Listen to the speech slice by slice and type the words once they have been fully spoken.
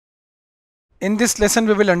In this lesson,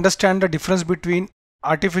 we will understand the difference between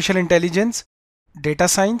artificial intelligence, data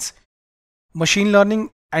science, machine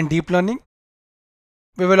learning, and deep learning.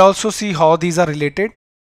 We will also see how these are related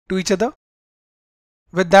to each other.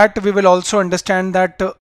 With that, we will also understand that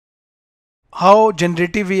how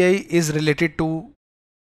generative AI is related to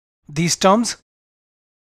these terms.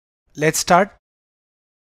 Let's start.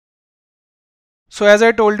 So as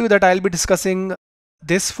I told you that I'll be discussing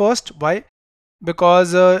this first. Why?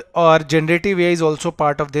 Because our generative AI is also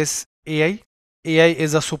part of this AI. AI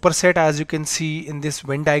is a superset, as you can see in this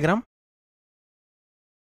Venn diagram.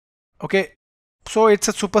 Okay, so it's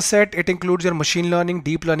a superset. It includes your machine learning,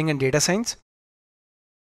 deep learning, and data science.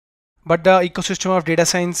 But the ecosystem of data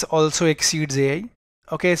science also exceeds AI.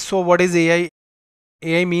 Okay, so what is AI?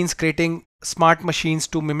 AI means creating smart machines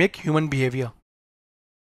to mimic human behavior.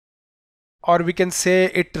 Or we can say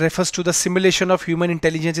it refers to the simulation of human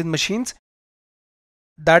intelligence in machines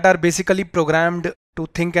that are basically programmed to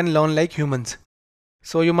think and learn like humans.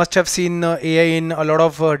 So you must have seen AI in a lot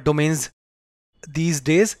of domains these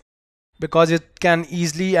days, because it can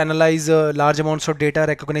easily analyze large amounts of data,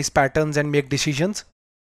 recognize patterns, and make decisions.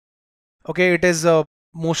 Okay, it is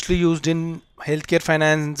mostly used in healthcare,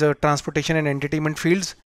 finance, transportation, and entertainment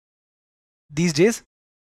fields these days.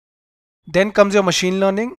 Then comes your machine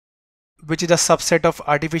learning, which is a subset of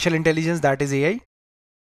artificial intelligence, that is AI.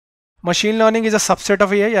 Machine learning is a subset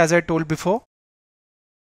of AI, as I told before,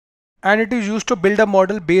 and it is used to build a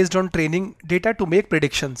model based on training data to make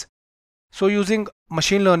predictions. So using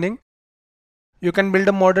machine learning, you can build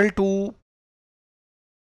a model to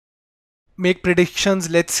make predictions,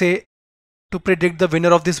 let's say to predict the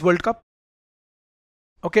winner of this World Cup.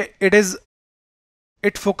 Okay,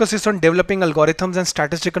 it focuses on developing algorithms and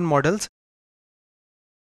statistical models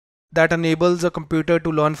that enables a computer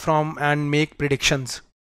to learn from and make predictions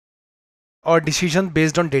or decisions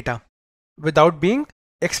based on data without being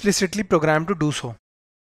explicitly programmed to do so.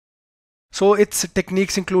 So its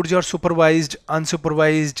techniques include your supervised,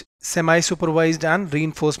 unsupervised, semi-supervised, and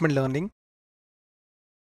reinforcement learning.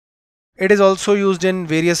 It is also used in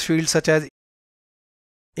various fields such as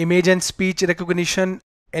image and speech recognition,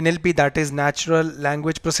 NLP, that is natural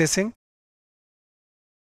language processing,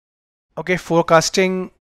 okay, forecasting,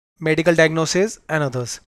 medical diagnosis, and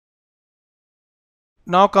others.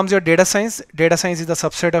 Now comes your data science. Data science is the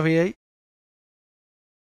subset of AI.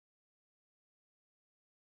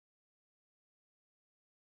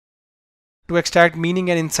 To extract meaning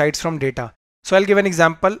and insights from data. So I'll give an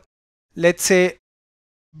example. Let's say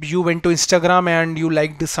you went to Instagram and you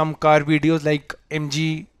liked some car videos like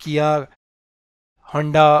MG, Kia,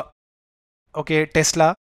 Honda, okay,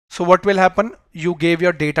 Tesla. So what will happen? You gave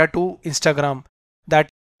your data to Instagram that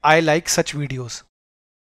I like such videos,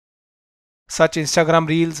 such Instagram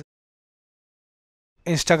reels,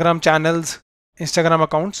 Instagram channels, Instagram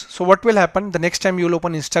accounts. So what will happen? The next time you'll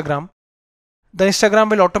open Instagram, the Instagram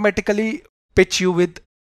will automatically pitch you with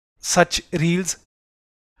such reels,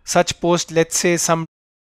 such posts, let's say some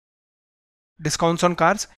discounts on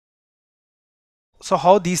cars. So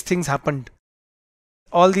how these things happened?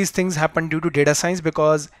 All these things happen due to data science,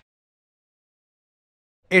 because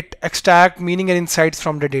it extract meaning and insights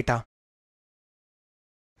from the data.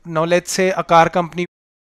 Now let's say a car company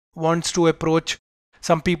wants to approach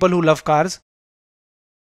some people who love cars.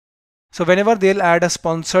 So whenever they'll add a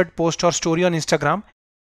sponsored post or story on Instagram,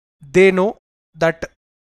 they know that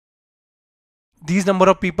these number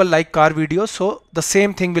of people like car videos, so the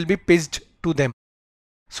same thing will be pitched to them.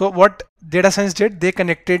 So what data science did, they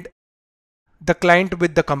connected the client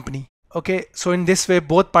with the company. Okay, so in this way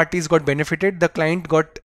both parties got benefited. The client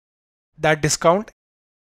got that discount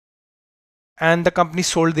and the company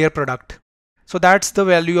sold their product. So that's the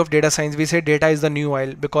value of data science. We say data is the new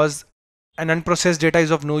oil, because an unprocessed data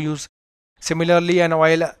is of no use. Similarly, an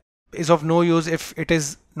oil is of no use if it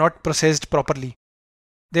is not processed properly.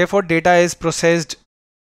 Therefore, data is processed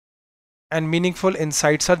and meaningful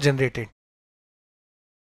insights are generated.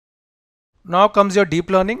 Now comes your deep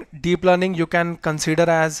learning. Deep learning you can consider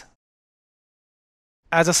as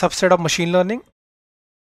a subset of machine learning.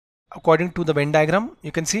 According to the Venn diagram,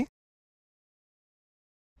 you can see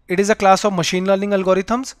it is a class of machine learning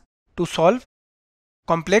algorithms to solve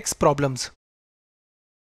complex problems.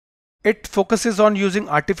 It focuses on using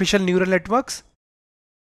artificial neural networks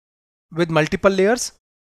with multiple layers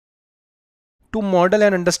to model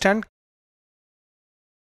and understand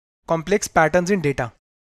complex patterns in data.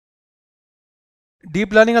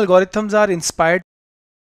 Deep learning algorithms are inspired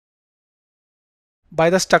by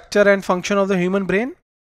the structure and function of the human brain,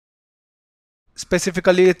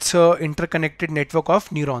 specifically its interconnected network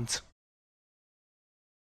of neurons.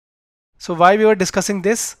 So why we were discussing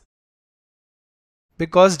this?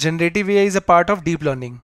 Because generative AI is a part of deep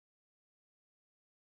learning.